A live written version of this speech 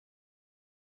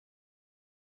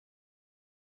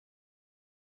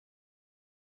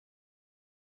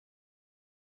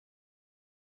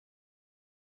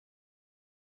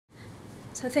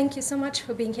So thank you so much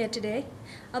for being here today.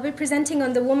 I'll be presenting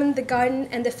on the woman, the garden,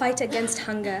 and the fight against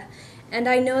hunger. And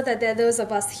I know that there are those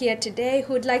of us here today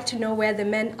who would like to know where the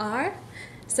men are.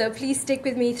 So please stick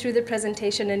with me through the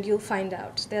presentation and you'll find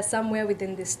out. They're somewhere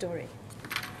within this story.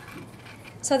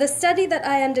 So the study that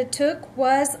I undertook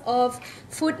was of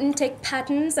food intake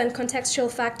patterns and contextual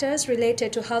factors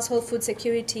related to household food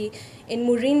security in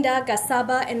Murinda,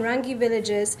 Gasaba, and Rangi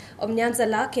villages of Nyanza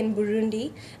Lac in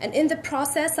Burundi. And in the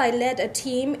process, I led a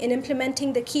team in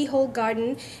implementing the keyhole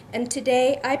garden. And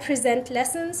today, I present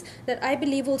lessons that I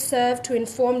believe will serve to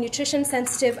inform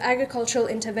nutrition-sensitive agricultural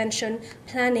intervention,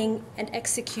 planning, and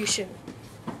execution.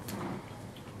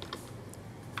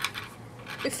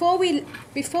 Before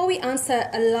we answer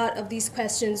a lot of these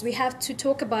questions, we have to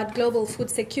talk about global food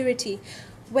security,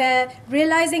 where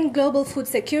realizing global food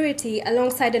security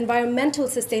alongside environmental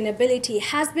sustainability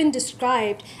has been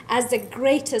described as the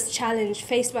greatest challenge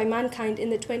faced by mankind in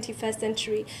the 21st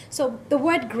century. So the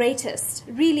word greatest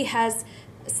really has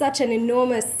such an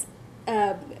enormous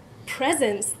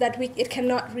presence that it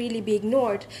cannot really be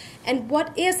ignored. And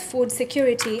what is food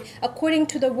security? According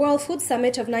to the World Food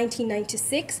Summit of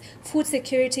 1996, food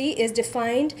security is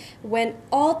defined when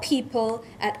all people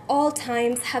at all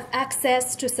times have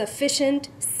access to sufficient,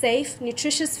 safe,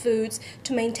 nutritious foods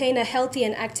to maintain a healthy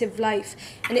and active life.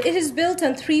 And it is built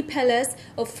on three pillars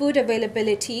of food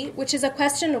availability, which is a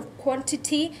question of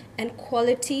quantity and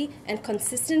quality and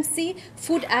consistency.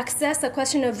 Food access, a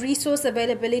question of resource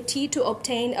availability to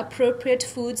obtain appropriate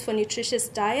foods for nutritious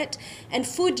diet. And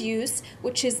food use,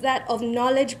 which is that of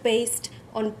knowledge based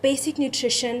on basic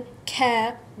nutrition,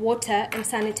 care, water, and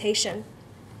sanitation.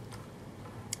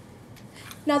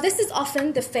 Now, this is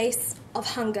often the face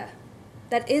of hunger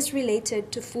that is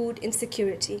related to food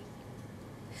insecurity.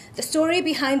 The story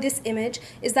behind this image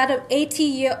is that of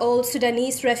 80-year-old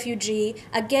Sudanese refugee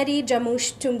Agedi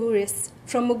Jamush Tunguris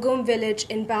from Mugum village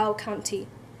in Bao County.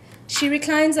 She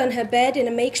reclines on her bed in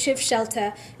a makeshift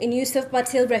shelter in Yusuf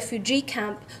Batil refugee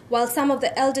camp while some of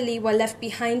the elderly were left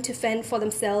behind to fend for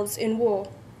themselves in war.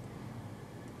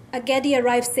 Agedi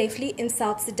arrives safely in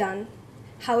South Sudan.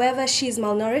 However, she is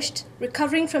malnourished,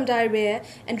 recovering from diarrhea,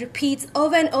 and repeats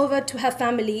over and over to her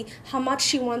family how much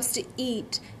she wants to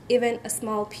eat, even a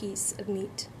small piece of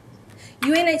meat.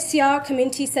 UNHCR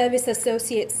Community Service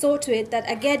Associates saw to it that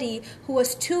Agedi, who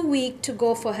was too weak to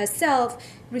go for herself,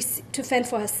 to fend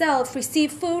for herself,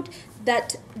 received food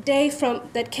that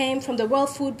came from the World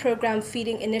Food Programme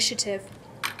Feeding Initiative.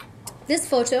 This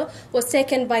photo was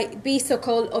taken by B.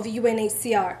 Sokol of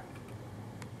UNHCR.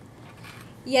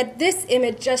 Yet this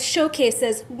image just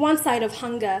showcases one side of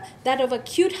hunger, that of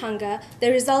acute hunger, the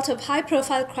result of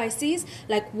high-profile crises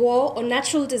like war or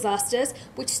natural disasters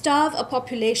which starve a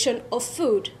population of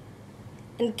food.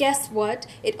 And guess what?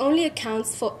 It only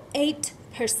accounts for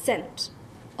 8%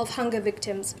 of hunger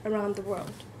victims around the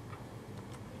world.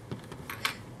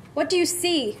 What do you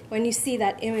see when you see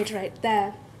that image right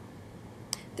there?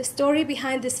 The story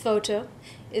behind this photo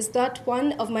is that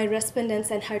one of my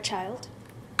respondents and her child.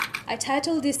 I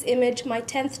titled this image My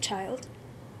 10th Child,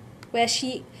 where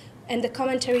and the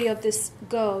commentary of this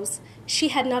goes, she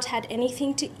had not had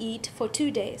anything to eat for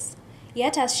 2 days.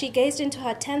 Yet as she gazed into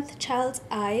her 10th child's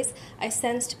eyes, I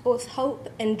sensed both hope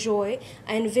and joy.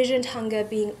 I envisioned hunger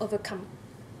being overcome.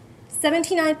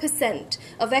 79%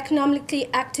 of economically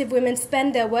active women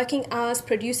spend their working hours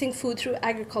producing food through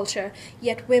agriculture,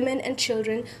 yet women and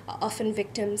children are often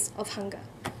victims of hunger.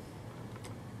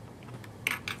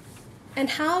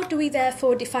 And how do we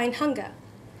therefore define hunger?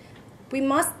 We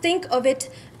must think of it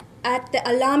at the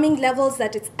alarming levels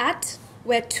that it's at,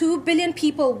 where 2 billion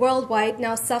people worldwide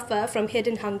now suffer from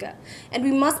hidden hunger. And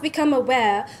we must become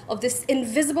aware of this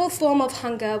invisible form of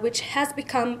hunger which has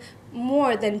become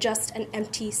more than just an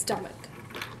empty stomach.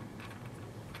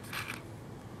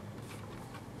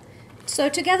 So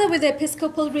together with the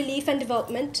Episcopal Relief and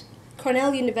Development,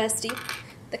 Cornell University,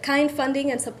 the kind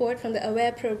funding and support from the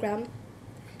AWARE program,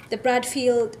 the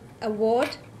Bradfield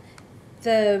Award,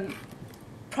 the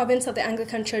Province of the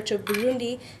Anglican Church of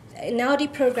Burundi, the Naudi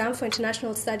Program for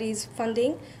International Studies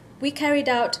funding, we carried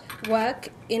out work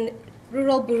in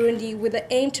rural Burundi with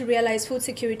the aim to realize food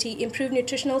security, improve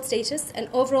nutritional status, and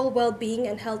overall well-being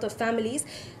and health of families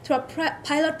through a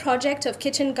pilot project of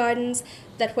kitchen gardens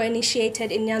that were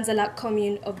initiated in Nyanza Lac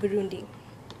commune of Burundi.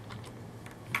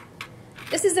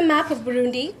 This is a map of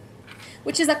Burundi,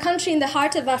 which is a country in the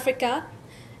heart of Africa,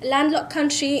 a landlocked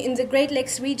country in the Great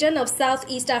Lakes region of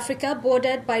Southeast Africa,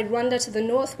 bordered by Rwanda to the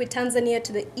north, with Tanzania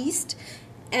to the east,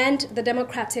 and the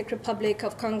Democratic Republic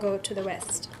of Congo to the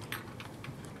west.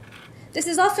 This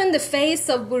is often the face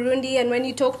of Burundi, and when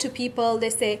you talk to people,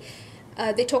 they say,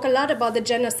 They talk a lot about the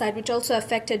genocide, which also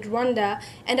affected Rwanda.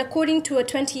 And according to a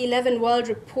 2011 World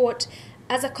Report,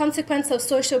 as a consequence of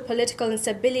socio-political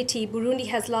instability, Burundi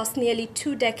has lost nearly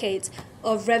 2 decades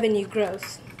of revenue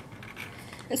growth.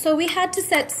 And so we had to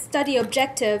set study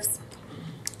objectives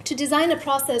to design a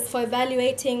process for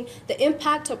evaluating the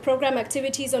impact of program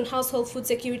activities on household food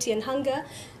security and hunger,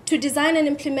 to design and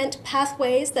implement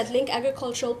pathways that link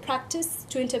agricultural practice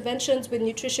to interventions with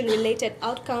nutrition-related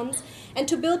outcomes, and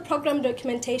to build program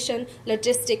documentation,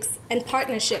 logistics, and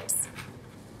partnerships.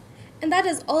 And that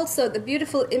is also the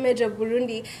beautiful image of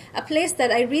Burundi, a place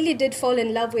that I really did fall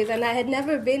in love with, and I had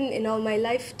never been in all my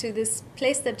life to this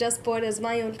place that just borders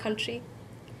my own country.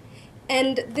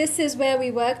 And this is where we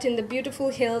worked in the beautiful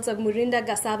hills of Murinda,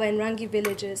 Gasaba, and Rangi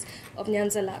villages of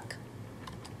Nyanza Lac.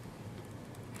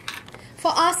 For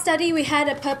our study, we had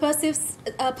a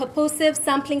purposive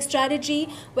sampling strategy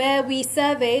where we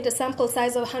surveyed a sample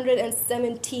size of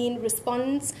 117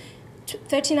 respondents,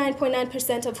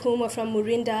 39.9% of whom were from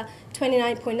Murinda,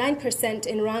 29.9%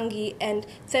 in Rangi, and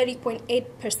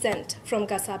 30.8% from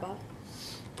Gasaba.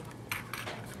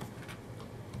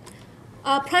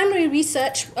 Our primary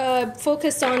research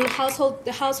focused on the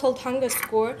household hunger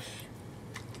score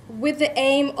with the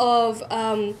aim of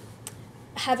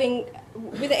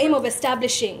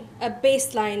establishing a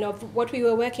baseline of what we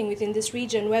were working with in this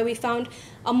region, where we found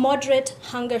a moderate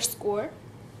hunger score,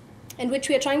 and which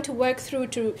we are trying to work through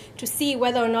to see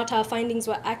whether or not our findings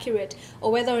were accurate,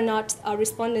 or whether or not our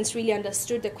respondents really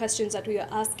understood the questions that we were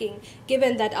asking,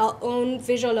 given that our own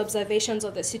visual observations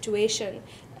of the situation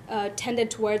tended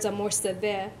towards a more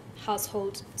severe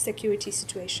household security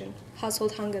situation,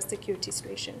 household hunger security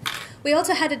situation. We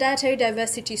also had a dietary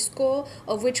diversity score,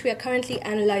 of which we are currently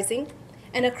analyzing,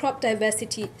 and a crop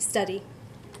diversity study.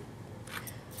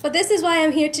 But this is why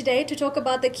I'm here today, to talk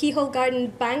about the Keyhole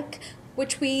Garden Bank,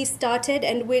 which we started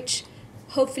and which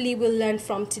hopefully we'll learn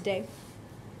from today.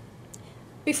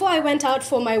 Before I went out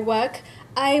for my work,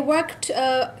 I worked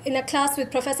in a class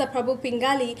with Professor Prabhu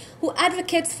Pingali, who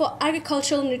advocates for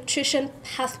agricultural nutrition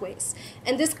pathways.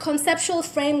 And this conceptual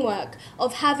framework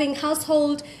of having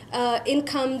household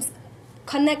incomes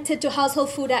connected to household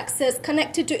food access,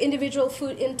 connected to individual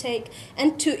food intake,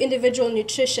 and to individual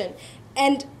nutrition.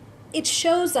 And it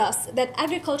shows us that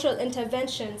agricultural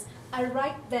interventions are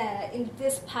right there in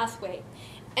this pathway,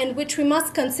 and which we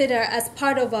must consider as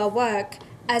part of our work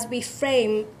as we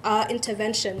frame our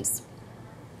interventions.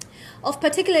 Of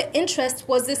particular interest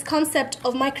was this concept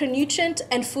of micronutrient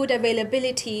and food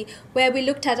availability, where we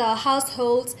looked at our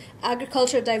households,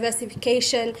 agricultural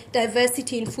diversification,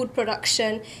 diversity in food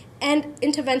production, and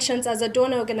interventions as a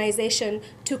donor organization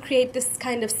to create this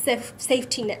kind of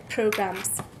safety net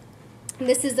programs. And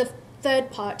this is the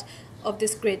third part of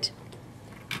this grid.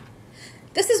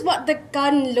 This is what the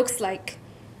garden looks like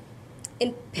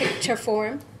in picture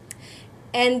form.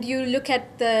 And you look at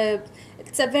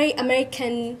it's a very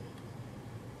American,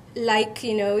 like,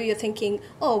 you know, you're thinking,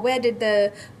 oh, where did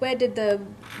the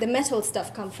metal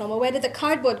stuff come from, or where did the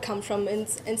cardboard come from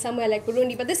in somewhere like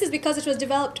Burundi? But this is because it was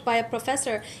developed by a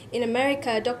professor in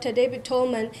America, Dr. David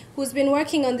Tolman, who's been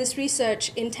working on this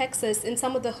research in Texas, in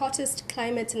some of the hottest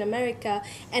climates in America,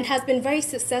 and has been very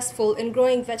successful in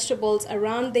growing vegetables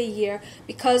around the year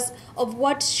because of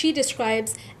what she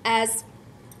describes as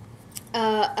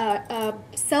a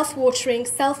self-watering,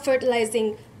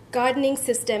 self-fertilizing gardening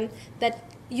system that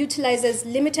utilizes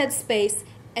limited space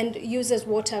and uses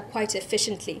water quite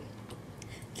efficiently.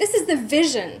 This is the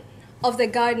vision of the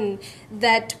garden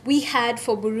that we had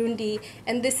for Burundi,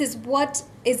 and this is what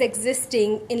is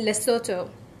existing in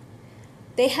Lesotho.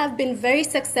 They have been very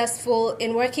successful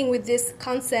in working with this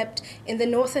concept in the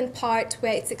northern part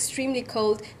where it's extremely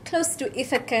cold, close to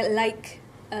Ithaca-like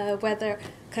weather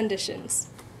conditions.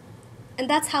 And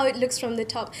that's how it looks from the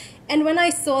top. And when I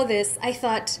saw this, I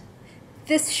thought,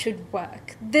 this should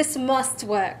work. This must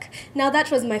work. Now,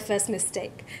 that was my first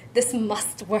mistake. This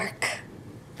must work.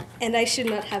 And I should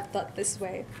not have thought this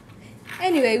way.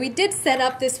 Anyway, we did set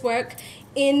up this work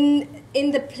in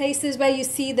the places where you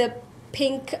see the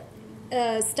pink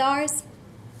stars.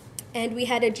 And we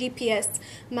had a GPS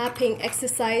mapping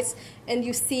exercise. And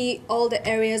you see all the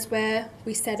areas where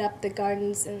we set up the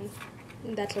gardens in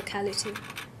that locality.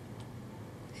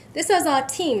 This was our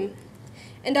team.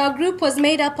 And our group was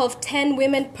made up of 10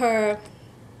 women per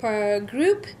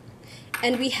group.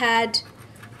 And we had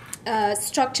a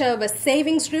structure of a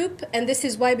savings group. And this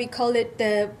is why we call it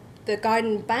the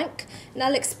garden bank. And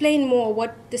I'll explain more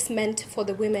what this meant for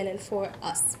the women and for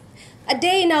us. A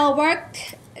day in our work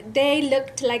day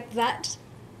looked like that.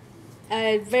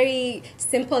 a very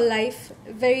simple life,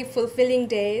 very fulfilling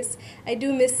days. I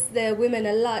do miss the women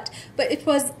a lot, but it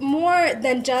was more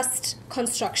than just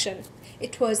construction.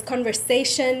 It was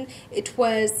conversation, it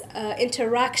was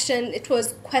interaction, it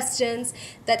was questions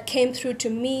that came through to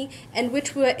me, and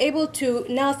which we were able to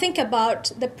now think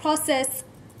about the process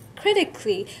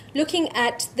critically, looking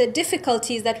at the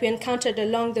difficulties that we encountered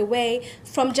along the way,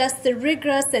 from just the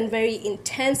rigorous and very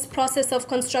intense process of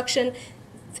construction.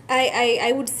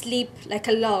 I would sleep like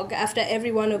a log after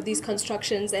every one of these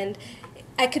constructions, and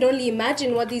I could only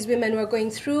imagine what these women were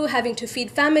going through, having to feed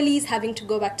families, having to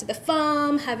go back to the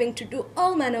farm, having to do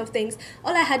all manner of things.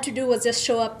 All I had to do was just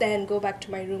show up there and go back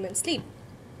to my room and sleep.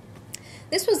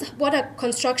 This was what a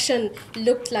construction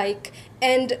looked like.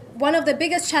 And one of the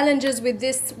biggest challenges with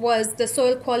this was the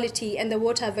soil quality and the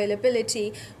water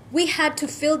availability. We had to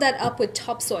fill that up with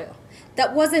topsoil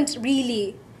that wasn't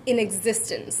really in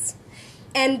existence.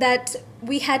 And that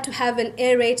we had to have an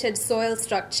aerated soil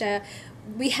structure.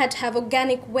 We had to have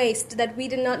organic waste that we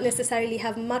did not necessarily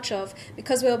have much of,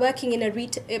 because we were working in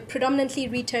a predominantly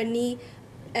returnee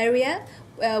area,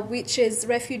 which is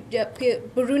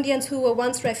Burundians who were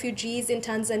once refugees in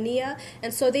Tanzania,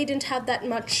 and so they didn't have that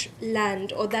much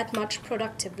land or that much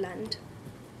productive land.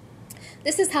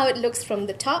 This is how it looks from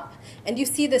the top, and you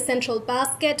see the central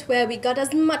basket where we got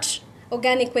as much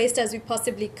organic waste as we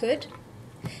possibly could.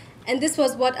 And this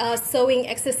was what our sowing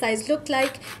exercise looked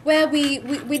like, where we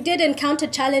did encounter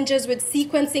challenges with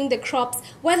sequencing the crops.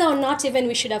 Whether or not even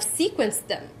we should have sequenced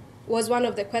them was one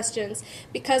of the questions,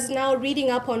 because now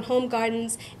reading up on home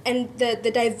gardens and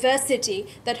the diversity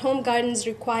that home gardens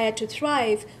require to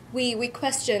thrive, we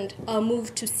questioned our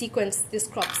move to sequence these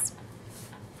crops.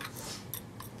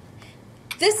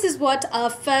 This is what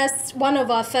one of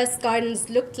our first gardens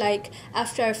looked like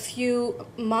after a few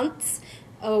months,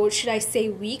 or should I say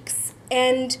weeks.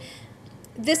 And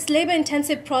this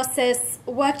labor-intensive process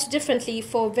worked differently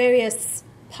for various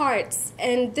parts.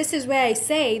 And this is where I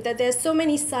say that there's so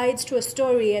many sides to a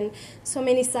story and so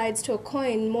many sides to a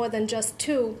coin, more than just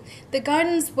two. The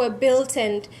gardens were built,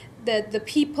 and the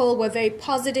people were very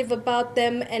positive about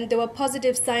them, and there were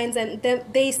positive signs, and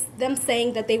them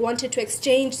saying that they wanted to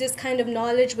exchange this kind of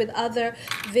knowledge with other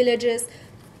villages.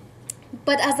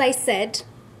 But as I said,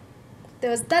 there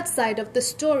was that side of the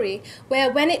story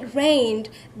where when it rained,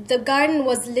 the garden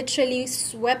was literally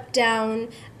swept down.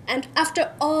 And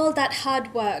after all that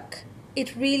hard work,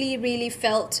 it really, really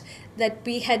felt that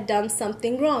we had done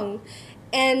something wrong.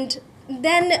 And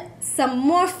then some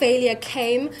more failure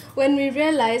came when we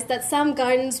realized that some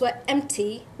gardens were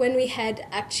empty when we had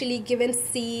actually given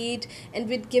seed and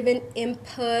we'd given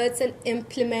inputs and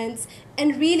implements,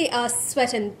 and really our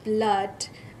sweat and blood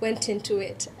went into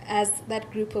it as that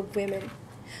group of women.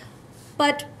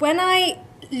 But when I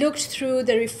looked through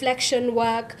the reflection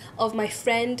work of my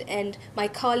friend and my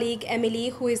colleague Emily,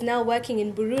 who is now working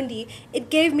in Burundi, it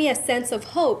gave me a sense of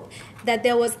hope that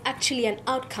there was actually an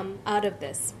outcome out of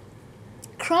this.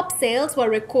 Crop sales were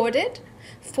recorded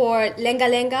for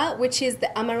lenga-lenga, which is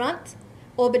the amaranth,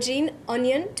 aubergine,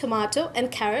 onion, tomato, and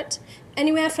carrot,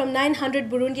 anywhere from 900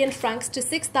 Burundian francs to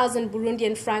 6,000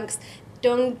 Burundian francs.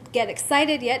 Don't get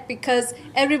excited yet, because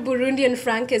every Burundian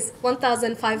franc is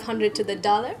 1,500 to the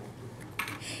dollar.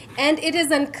 And it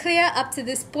is unclear up to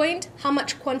this point how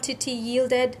much quantity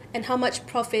yielded and how much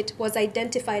profit was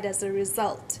identified as a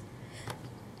result.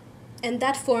 And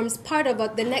that forms part of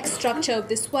the next structure of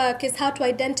this work, is how to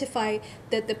identify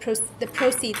the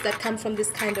proceeds that come from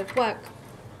this kind of work.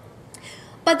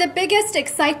 But the biggest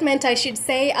excitement, I should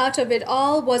say, out of it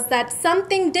all was that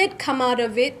something did come out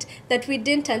of it that we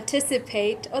didn't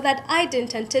anticipate, or that I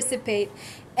didn't anticipate.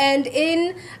 And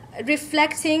in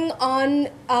reflecting on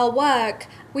our work,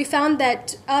 we found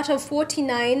that out of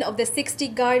 49 of the 60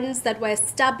 gardens that were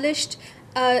established,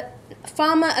 a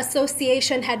farmer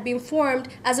association had been formed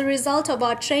as a result of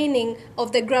our training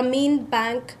of the Grameen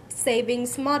Bank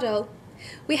savings model.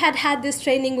 We had this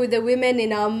training with the women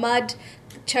in our mud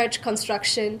church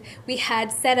construction. We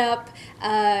had set up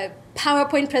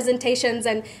PowerPoint presentations,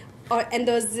 and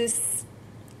there was this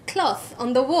cloth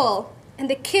on the wall, and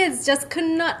the kids just could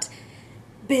not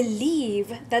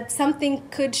believe that something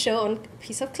could show on a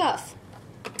piece of cloth.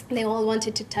 They all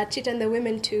wanted to touch it, and the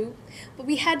women too. But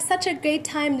we had such a great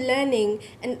time learning,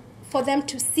 and for them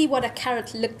to see what a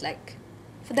carrot looked like,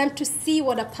 for them to see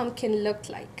what a pumpkin looked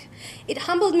like. It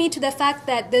humbled me to the fact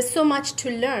that there's so much to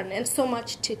learn and so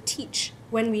much to teach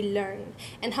when we learn,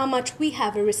 and how much we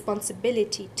have a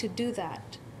responsibility to do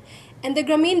that. And the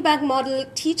Grameen Bank model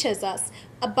teaches us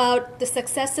about the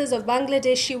successes of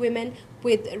Bangladeshi women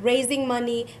with raising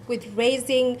money, with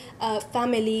raising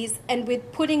families, and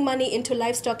with putting money into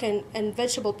livestock and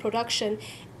vegetable production.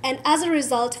 And as a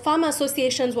result, farmer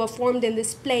associations were formed in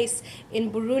this place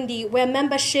in Burundi, where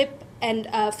membership and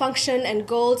function and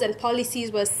goals and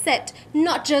policies were set,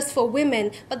 not just for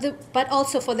women, but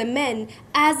also for the men,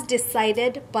 as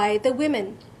decided by the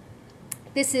women.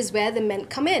 This is where the men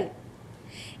come in.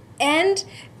 And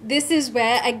this is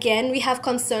where, again, we have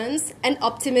concerns and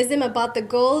optimism about the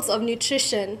goals of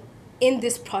nutrition in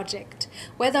this project,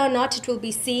 whether or not it will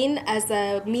be seen as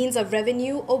a means of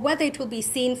revenue or whether it will be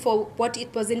seen for what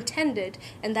it was intended,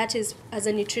 and that is as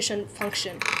a nutrition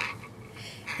function.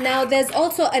 Now, there's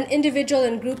also an individual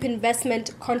and group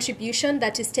investment contribution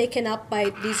that is taken up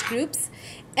by these groups,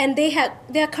 and they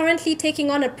are currently taking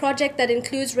on a project that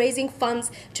includes raising funds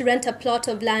to rent a plot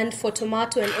of land for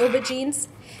tomato and aubergines.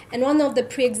 And one of the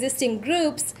pre-existing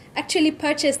groups actually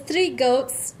purchased 3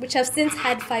 goats, which have since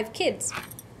had 5 kids.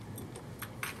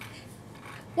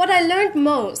 What I learned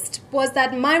most was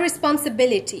that my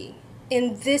responsibility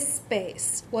in this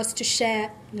space was to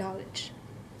share knowledge.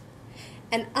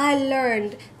 And I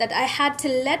learned that I had to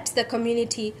let the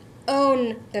community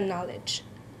own the knowledge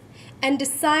and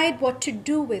decide what to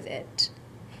do with it.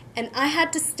 And I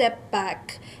had to step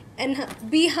back and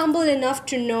be humble enough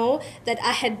to know that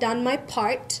I had done my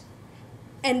part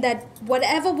and that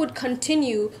whatever would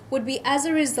continue would be as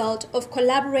a result of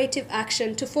collaborative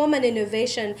action to form an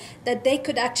innovation that they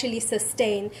could actually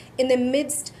sustain in the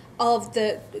midst of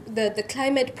the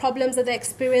climate problems that they're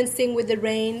experiencing with the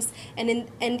rains and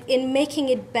in making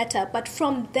it better, but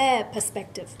from their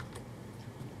perspective.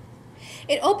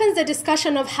 It opens the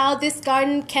discussion of how this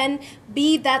garden can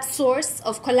be that source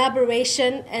of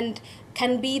collaboration and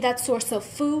can be that source of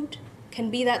food, can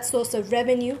be that source of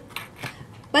revenue,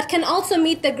 but can also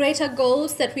meet the greater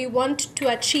goals that we want to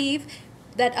achieve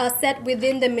that are set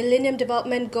within the Millennium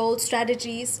Development Goals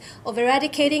strategies of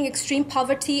eradicating extreme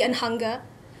poverty and hunger,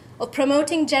 of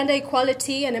promoting gender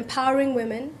equality and empowering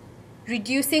women,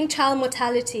 reducing child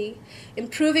mortality,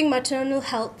 improving maternal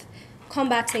health,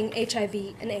 combating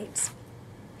HIV and AIDS.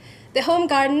 The home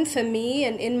garden for me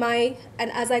and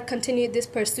as I continue this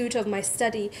pursuit of my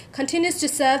study continues to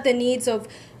serve the needs of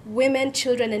women,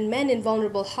 children, and men in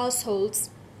vulnerable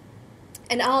households.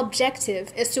 And our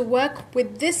objective is to work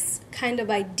with this kind of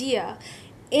idea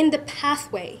in the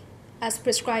pathway as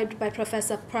prescribed by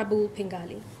Professor Prabhu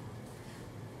Pingali.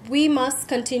 We must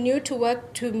continue to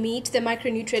work to meet the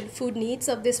micronutrient food needs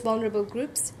of these vulnerable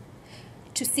groups,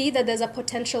 to see that there's a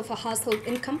potential for household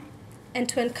income, and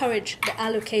to encourage the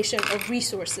allocation of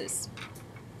resources.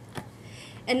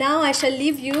 And now I shall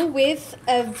leave you with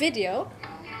a video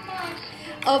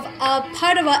of a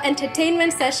part of our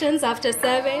entertainment sessions after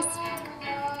surveys.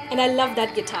 And I love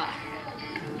that guitar.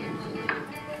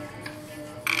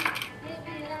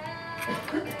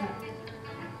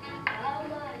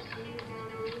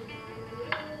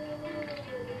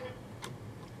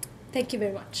 Thank you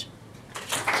very much.